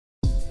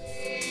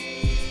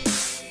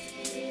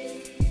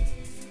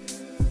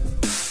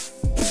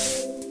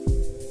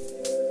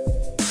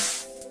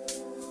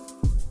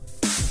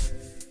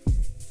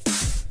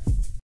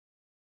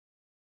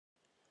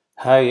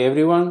Hi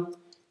everyone,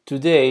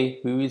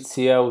 today we will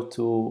see how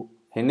to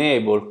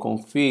enable,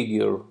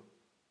 configure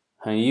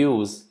and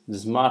use the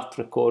smart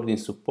recording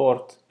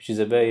support which is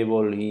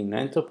available in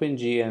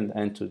ntopng and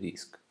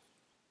n2disk.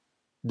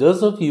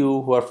 Those of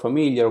you who are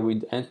familiar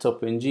with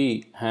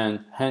ntopng and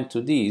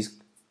n2disk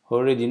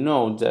already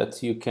know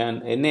that you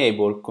can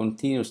enable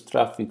continuous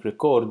traffic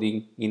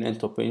recording in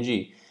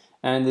ntopng,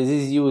 and this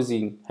is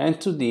using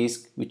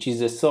n2disk, which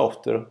is a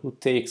software who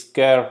takes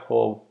care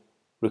of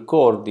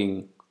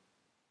recording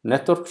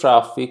network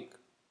traffic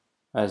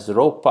as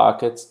raw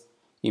packets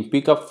in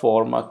pickup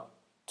format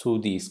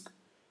to disk.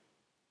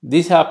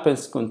 This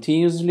happens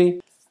continuously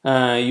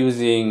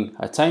using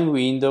a time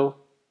window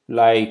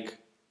like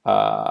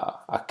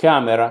a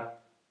camera,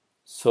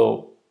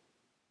 so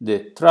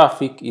the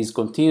traffic is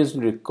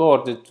continuously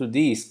recorded to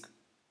disk,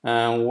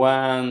 and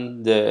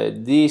when the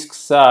disk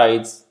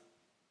size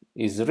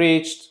is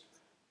reached,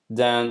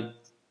 then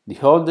the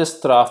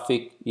oldest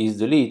traffic is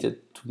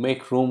deleted to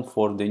make room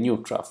for the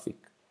new traffic.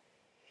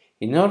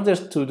 In order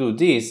to do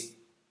this,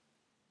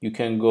 you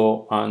can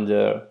go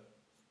under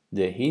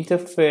the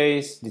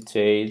interface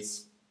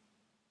details,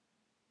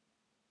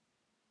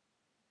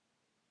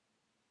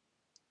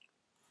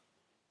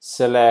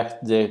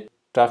 select the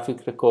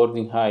traffic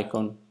recording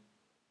icon,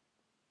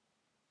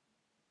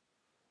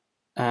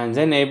 and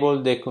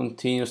enable the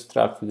continuous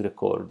traffic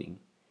recording.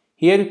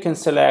 Here you can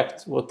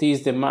select what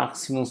is the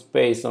maximum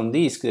space on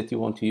disk that you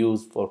want to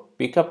use for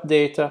pickup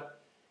data.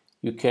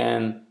 You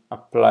can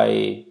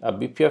apply a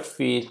BPF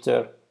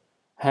filter,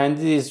 and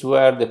this is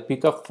where the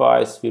pickup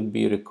files will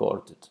be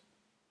recorded.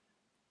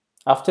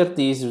 After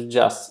this, you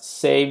just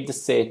save the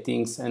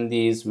settings and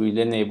this will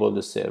enable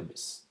the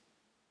service.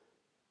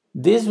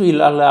 This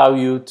will allow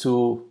you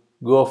to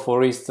go,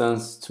 for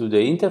instance, to the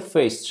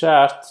interface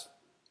chart,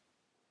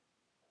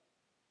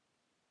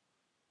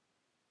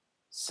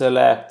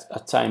 select a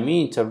time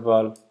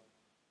interval,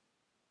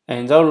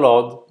 and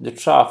download the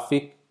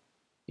traffic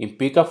in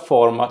pickup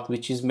format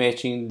which is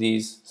matching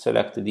this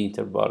selected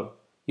interval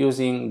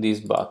using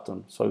this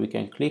button. So we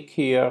can click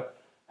here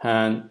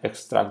and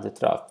extract the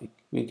traffic.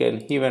 We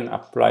can even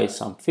apply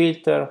some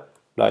filter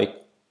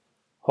like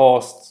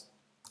hosts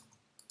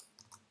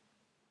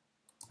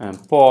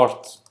and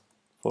ports,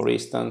 for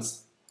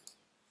instance.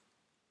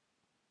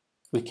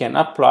 We can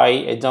apply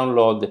and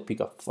download the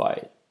pickup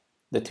file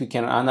that we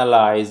can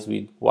analyze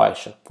with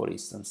Wireshark, for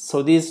instance.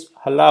 So this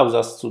allows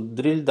us to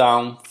drill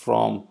down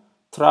from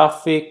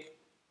traffic,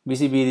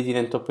 visibility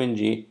in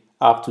ntopng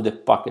up to the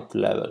packet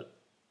level.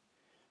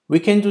 We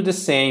can do the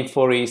same,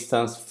 for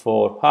instance,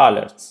 for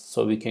alerts.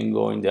 So we can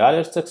go in the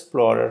Alerts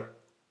Explorer.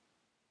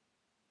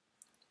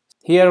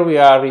 Here we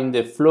are in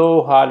the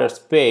Flow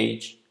Alerts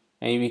page,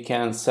 and we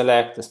can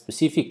select a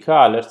specific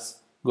alerts,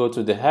 go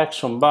to the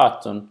Action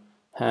button,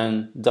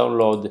 and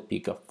download the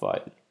pickup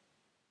file.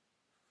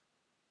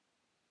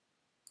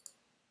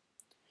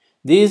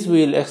 This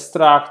will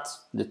extract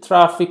the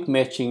traffic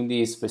matching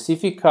this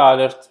specific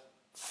alert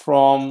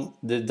from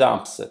the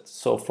dump set,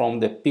 so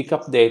from the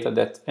pickup data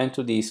that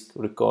n2disk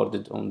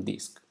recorded on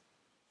disk.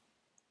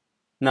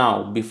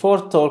 Now,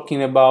 before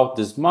talking about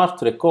the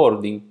smart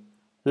recording,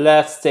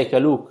 let's take a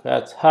look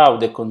at how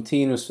the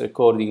continuous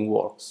recording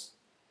works.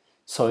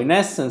 So in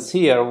essence,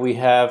 here we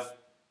have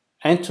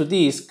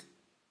n2disk,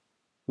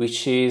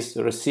 which is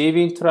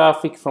receiving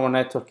traffic from a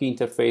network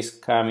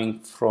interface coming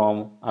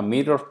from a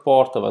mirror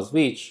port of a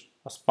switch,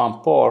 a span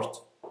port,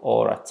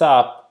 or a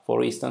tap,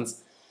 for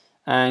instance,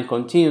 and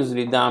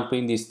continuously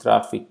dumping this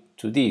traffic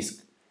to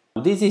disk.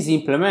 This is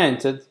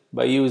implemented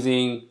by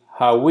using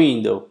a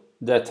window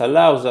that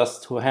allows us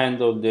to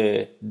handle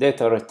the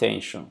data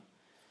retention.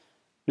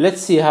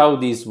 Let's see how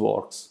this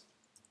works.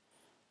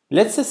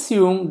 Let's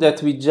assume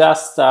that we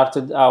just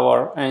started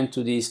our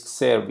n2disk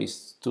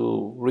service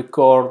to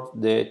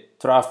record the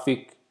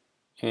traffic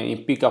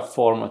in pickup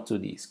format to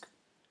disk.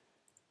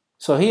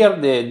 So here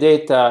the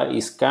data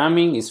is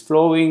coming, is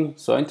flowing,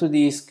 so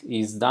n2disk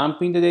is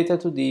dumping the data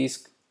to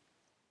disk.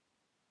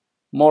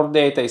 More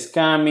data is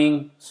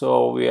coming,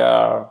 so we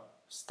are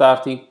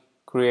starting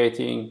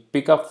creating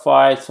pickup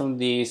files on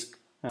disk,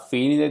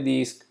 filling the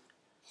disk.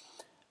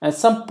 At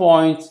some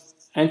point,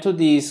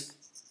 n2disk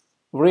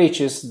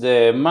reaches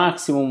the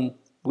maximum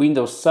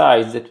window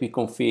size that we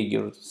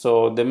configured,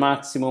 so the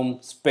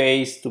maximum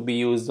space to be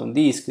used on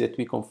disk that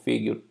we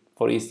configured,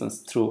 for instance,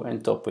 through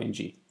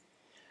ntopng.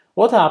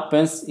 What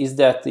happens is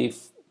that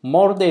if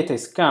more data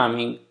is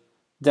coming,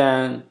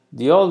 then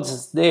the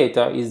oldest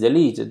data is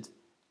deleted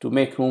to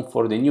make room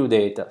for the new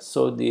data.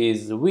 So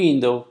this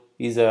window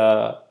is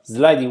a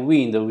sliding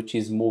window which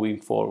is moving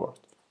forward.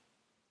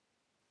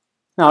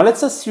 Now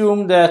let's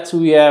assume that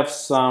we have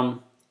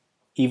some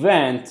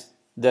event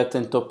that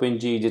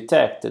ntopng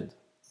detected.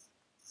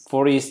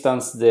 For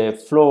instance,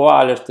 the flow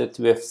alert that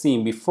we have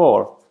seen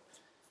before.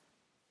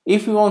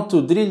 If we want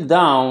to drill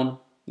down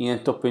in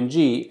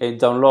ntopng and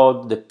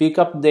download the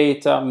pickup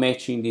data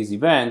matching this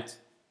event,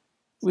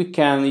 we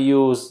can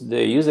use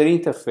the user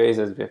interface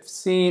as we have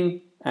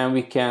seen, and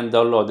we can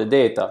download the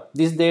data.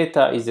 This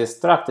data is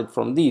extracted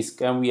from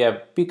disk, and we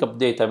have pickup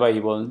data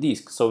available on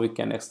disk, so we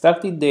can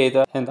extract the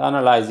data and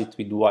analyze it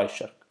with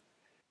Wireshark.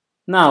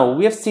 Now,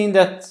 we have seen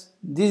that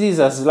this is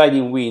a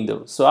sliding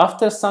window, so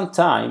after some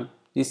time,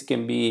 this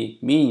can be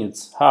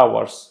minutes,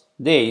 hours,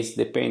 days,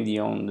 depending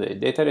on the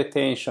data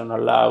retention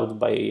allowed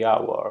by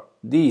our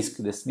disk,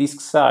 the disk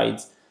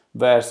size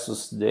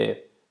versus the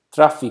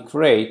traffic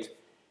rate,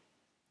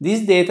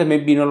 this data may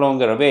be no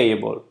longer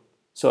available.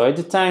 So at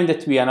the time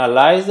that we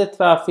analyze the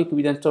traffic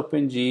with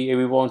ntopng and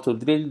we want to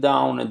drill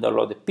down and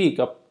download the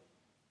pickup,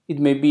 it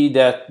may be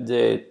that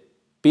the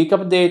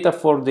pickup data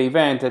for the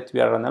event that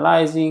we are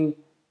analyzing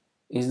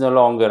is no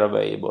longer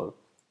available.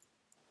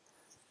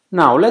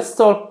 Now let's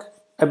talk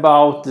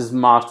about the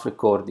smart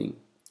recording.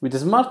 With the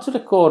smart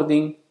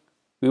recording,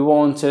 we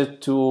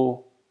wanted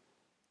to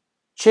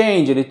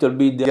change a little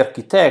bit the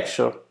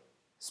architecture,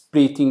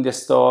 splitting the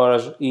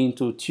storage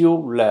into two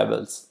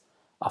levels.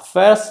 A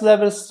first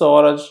level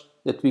storage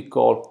that we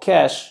call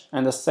cache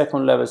and a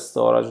second level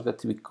storage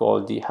that we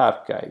call the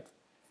archive.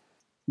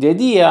 The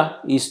idea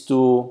is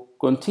to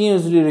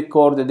continuously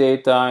record the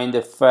data in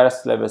the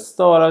first level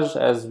storage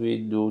as we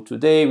do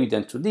today with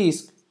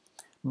n2disk,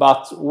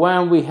 but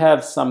when we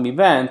have some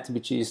event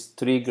which is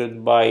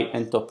triggered by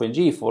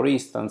ntopng, for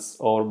instance,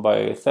 or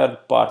by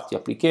third-party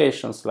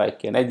applications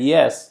like an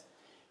IDS,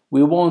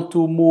 we want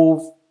to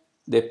move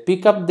the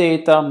pickup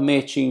data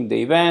matching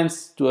the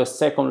events to a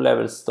second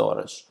level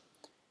storage.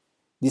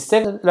 The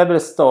second level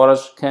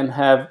storage can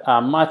have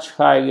a much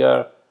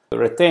higher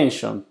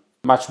retention,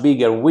 much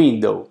bigger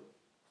window,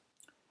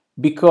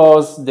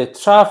 because the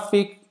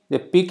traffic, the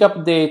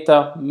pickup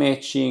data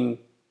matching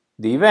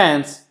the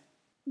events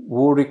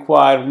will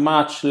require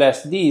much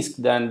less disk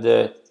than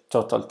the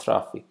total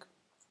traffic.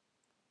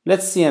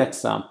 Let's see an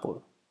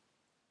example.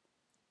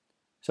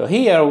 So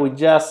here we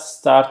just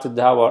started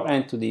our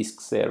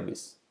n2disk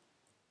service.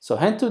 So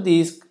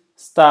n2disk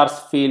starts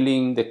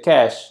filling the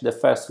cache, the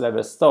first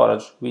level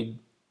storage, with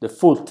the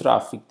full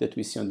traffic that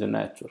we see on the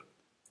network.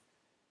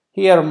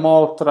 Here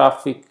more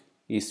traffic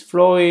is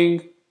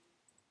flowing,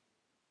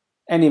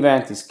 an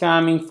event is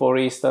coming, for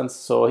instance,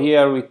 so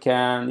here we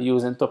can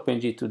use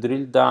ntopng to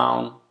drill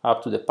down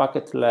up to the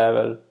packet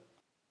level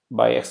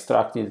by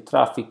extracting the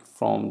traffic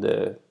from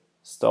the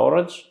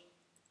storage.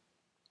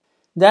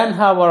 Then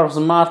our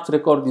smart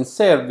recording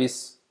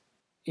service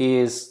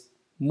is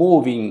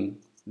moving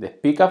the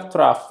pickup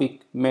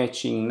traffic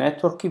matching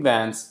network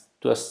events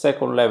to a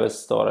second level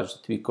storage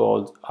that we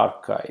call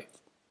archive.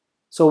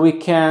 So we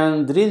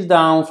can drill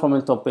down from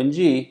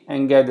ntopng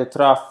and get the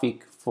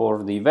traffic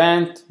for the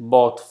event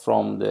both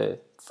from the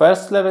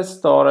first level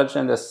storage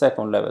and the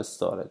second level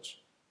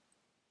storage.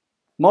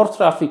 More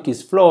traffic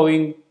is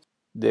flowing,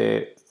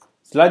 the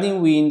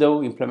sliding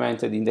window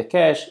implemented in the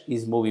cache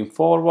is moving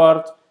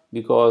forward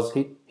because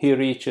he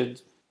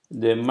reached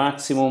the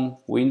maximum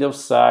window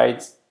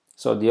size,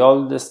 so the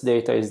oldest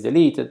data is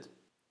deleted,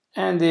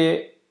 and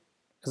the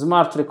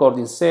smart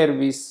recording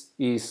service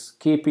is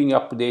keeping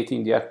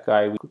updating the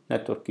archive with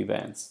network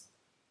events.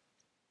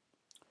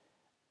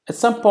 At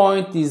some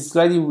point, this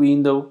sliding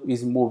window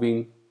is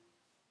moving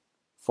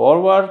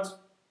forward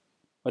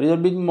a little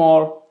bit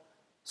more,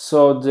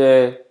 so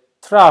the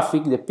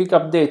traffic, the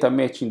pickup data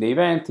matching the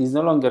event is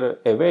no longer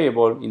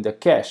available in the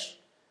cache,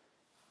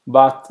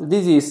 but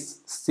this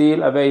is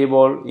still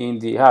available in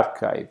the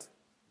archive,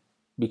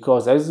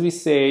 because as we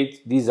said,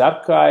 this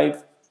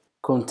archive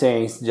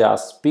contains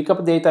just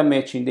pickup data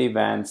matching the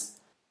events,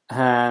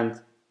 and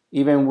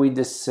even with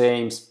the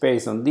same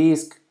space on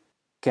disk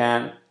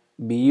can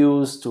be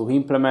used to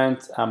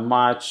implement a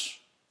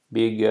much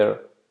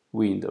bigger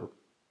window.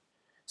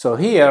 So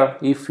here,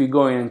 if we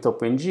go in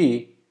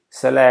ntopng,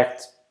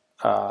 select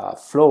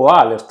flow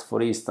alert,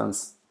 for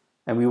instance,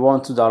 and we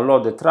want to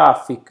download the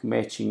traffic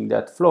matching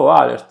that flow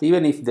alert,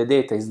 even if the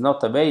data is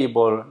not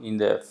available in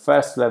the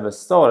first level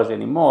storage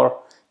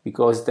anymore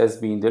because it has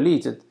been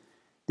deleted,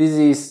 this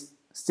is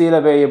still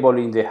available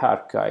in the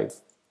archive.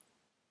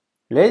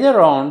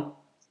 Later on,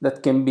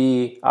 that can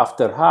be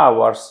after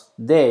hours,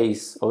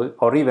 days,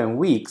 or even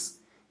weeks,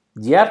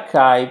 the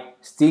archive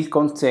still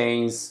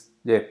contains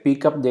the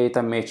pickup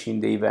data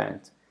matching the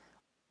event.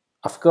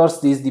 Of course,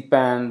 this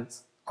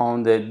depends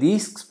on the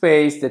disk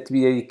space that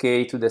we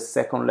dedicate to the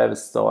second level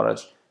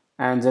storage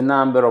and the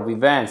number of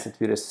events that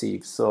we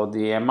receive, so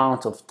the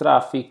amount of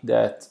traffic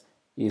that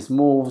is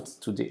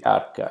moved to the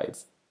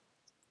archive.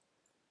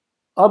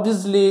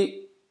 Obviously,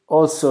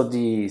 also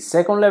the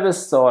second level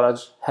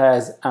storage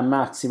has a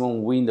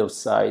maximum window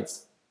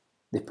size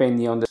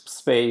depending on the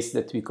space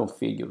that we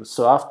configure.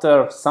 So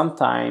after some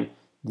time,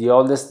 the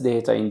oldest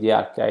data in the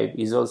archive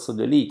is also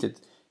deleted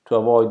to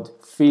avoid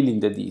filling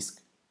the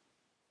disk.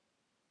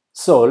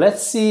 So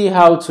let's see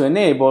how to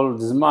enable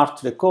the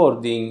smart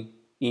recording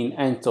in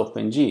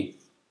ntopng.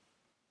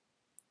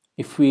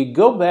 If we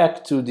go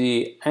back to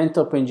the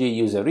ntopng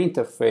user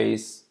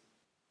interface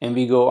and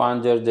we go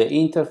under the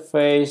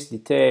interface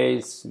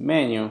details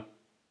menu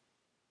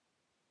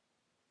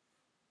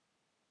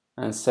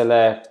and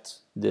select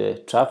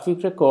the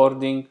traffic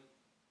recording,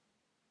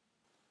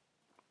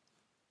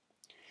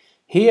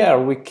 Here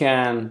we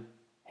can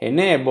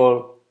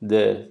enable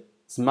the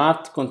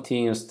smart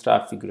continuous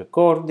traffic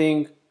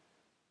recording,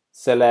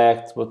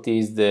 select what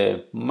is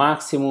the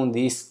maximum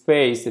disk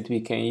space that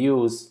we can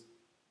use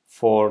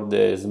for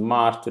the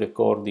smart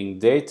recording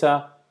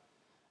data,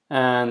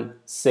 and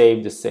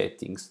save the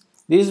settings.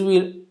 This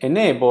will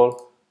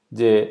enable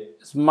the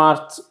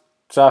smart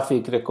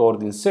traffic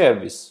recording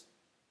service.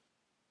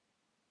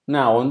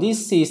 Now on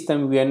this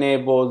system we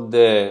enabled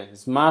the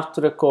smart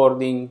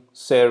recording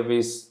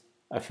service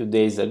a few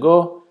days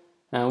ago,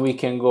 and we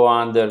can go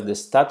under the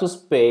status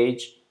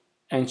page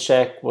and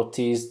check what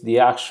is the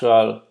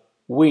actual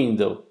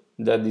window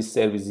that this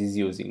service is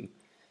using.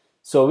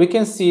 So we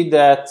can see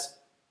that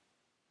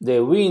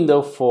the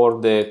window for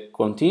the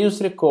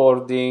continuous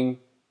recording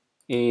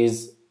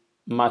is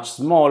much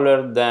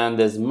smaller than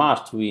the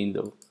smart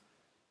window.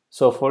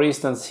 So for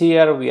instance,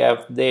 here we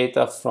have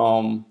data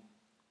from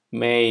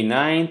May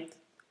 9th.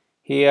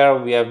 Here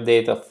we have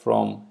data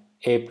from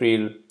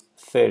April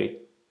 30.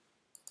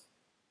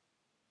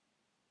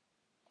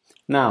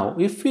 Now,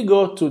 if we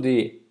go to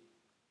the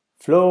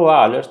flow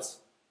alerts,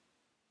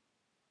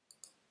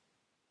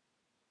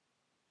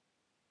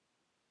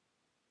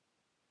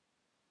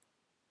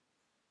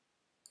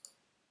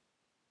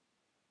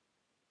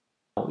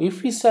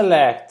 if we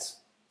select,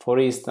 for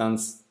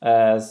instance,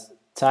 as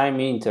time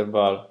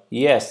interval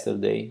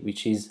yesterday,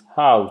 which is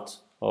out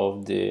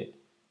of the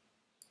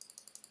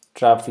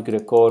traffic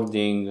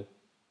recording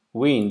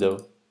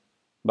window,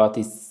 but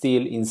it's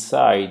still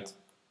inside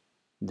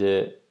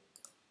the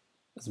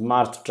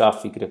smart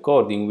traffic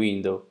recording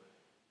window,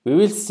 we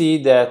will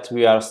see that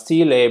we are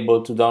still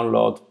able to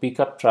download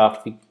pickup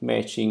traffic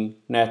matching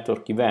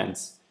network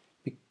events,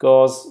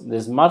 because the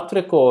smart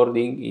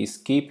recording is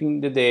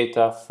keeping the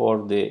data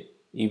for the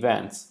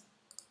events.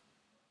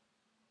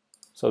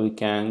 So we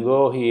can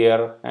go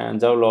here and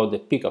download the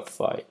pickup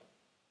file.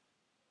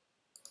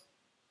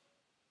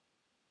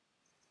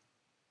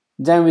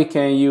 Then we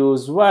can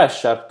use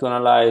Wireshark to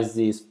analyze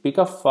this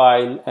pickup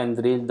file and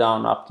drill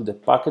down up to the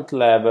packet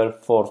level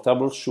for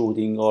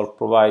troubleshooting or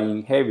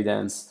providing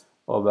evidence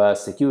of a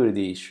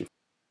security issue.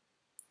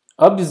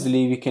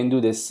 Obviously, we can do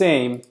the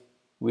same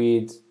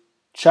with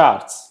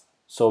charts.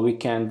 So we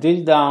can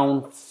drill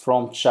down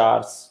from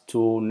charts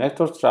to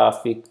network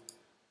traffic,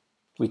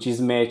 which is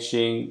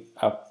matching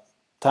a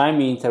time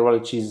interval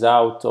which is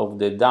out of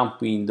the dump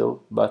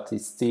window, but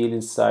it's still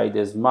inside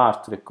the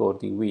smart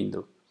recording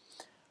window.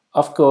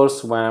 Of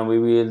course, when we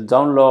will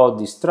download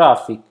this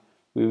traffic,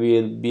 we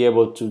will be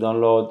able to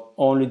download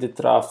only the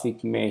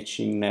traffic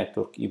matching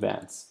network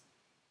events.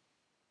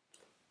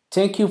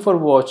 Thank you for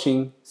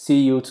watching.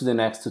 See you to the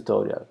next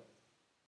tutorial.